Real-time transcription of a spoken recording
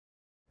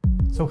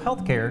So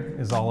healthcare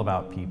is all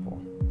about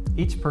people.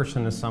 Each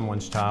person is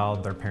someone's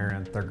child, their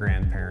parent, their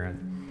grandparent,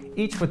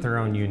 each with their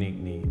own unique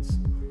needs.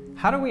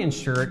 How do we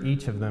ensure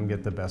each of them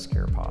get the best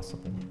care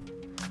possible?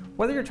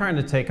 Whether you're trying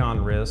to take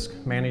on risk,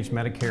 manage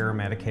Medicare or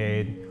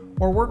Medicaid,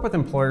 or work with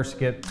employers to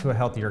get to a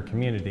healthier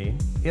community,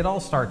 it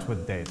all starts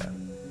with data.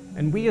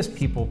 And we as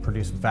people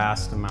produce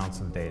vast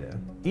amounts of data.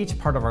 Each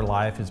part of our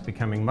life is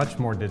becoming much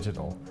more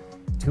digital.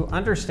 To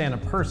understand a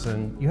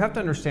person, you have to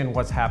understand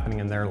what's happening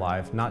in their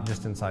life, not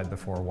just inside the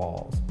four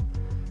walls.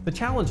 The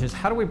challenge is,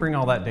 how do we bring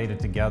all that data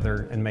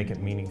together and make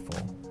it meaningful?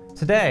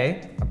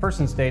 Today, a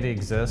person's data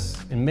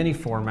exists in many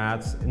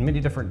formats, in many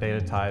different data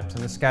types,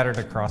 and is scattered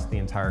across the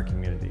entire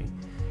community,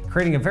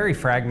 creating a very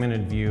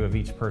fragmented view of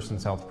each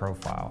person's health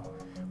profile.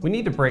 We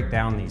need to break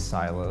down these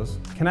silos,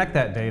 connect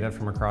that data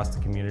from across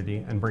the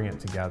community, and bring it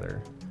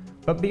together.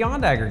 But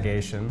beyond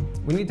aggregation,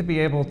 we need to be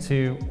able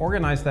to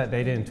organize that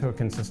data into a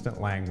consistent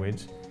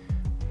language,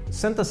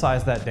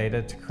 synthesize that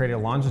data to create a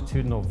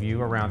longitudinal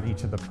view around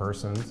each of the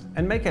persons,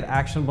 and make it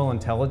actionable and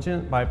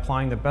intelligent by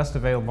applying the best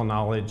available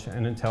knowledge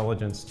and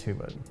intelligence to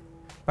it.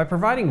 By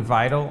providing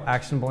vital,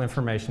 actionable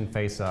information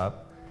face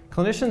up,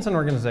 clinicians and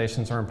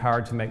organizations are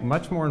empowered to make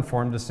much more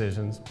informed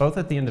decisions, both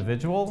at the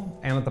individual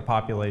and at the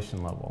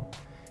population level.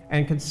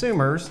 And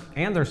consumers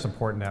and their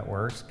support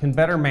networks can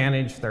better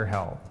manage their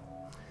health.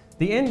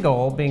 The end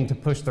goal being to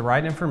push the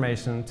right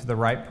information to the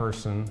right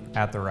person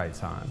at the right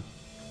time.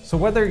 So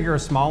whether you're a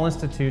small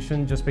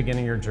institution just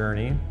beginning your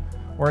journey,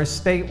 or a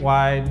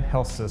statewide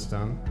health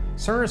system,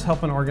 Cerner is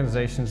helping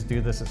organizations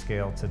do this at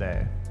scale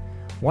today.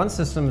 One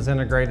system has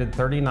integrated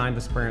 39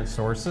 disparate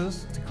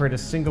sources to create a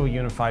single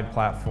unified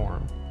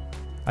platform.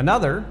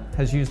 Another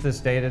has used this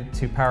data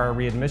to power a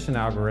readmission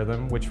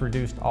algorithm which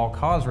reduced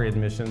all-cause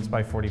readmissions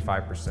by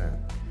 45%.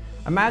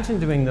 Imagine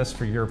doing this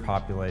for your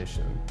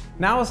population.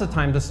 Now is the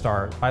time to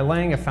start by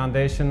laying a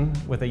foundation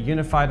with a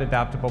unified,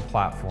 adaptable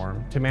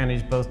platform to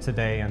manage both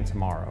today and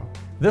tomorrow.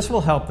 This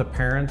will help the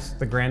parents,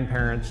 the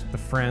grandparents, the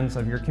friends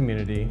of your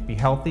community be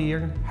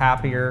healthier,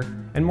 happier,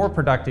 and more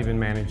productive in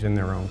managing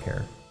their own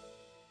care.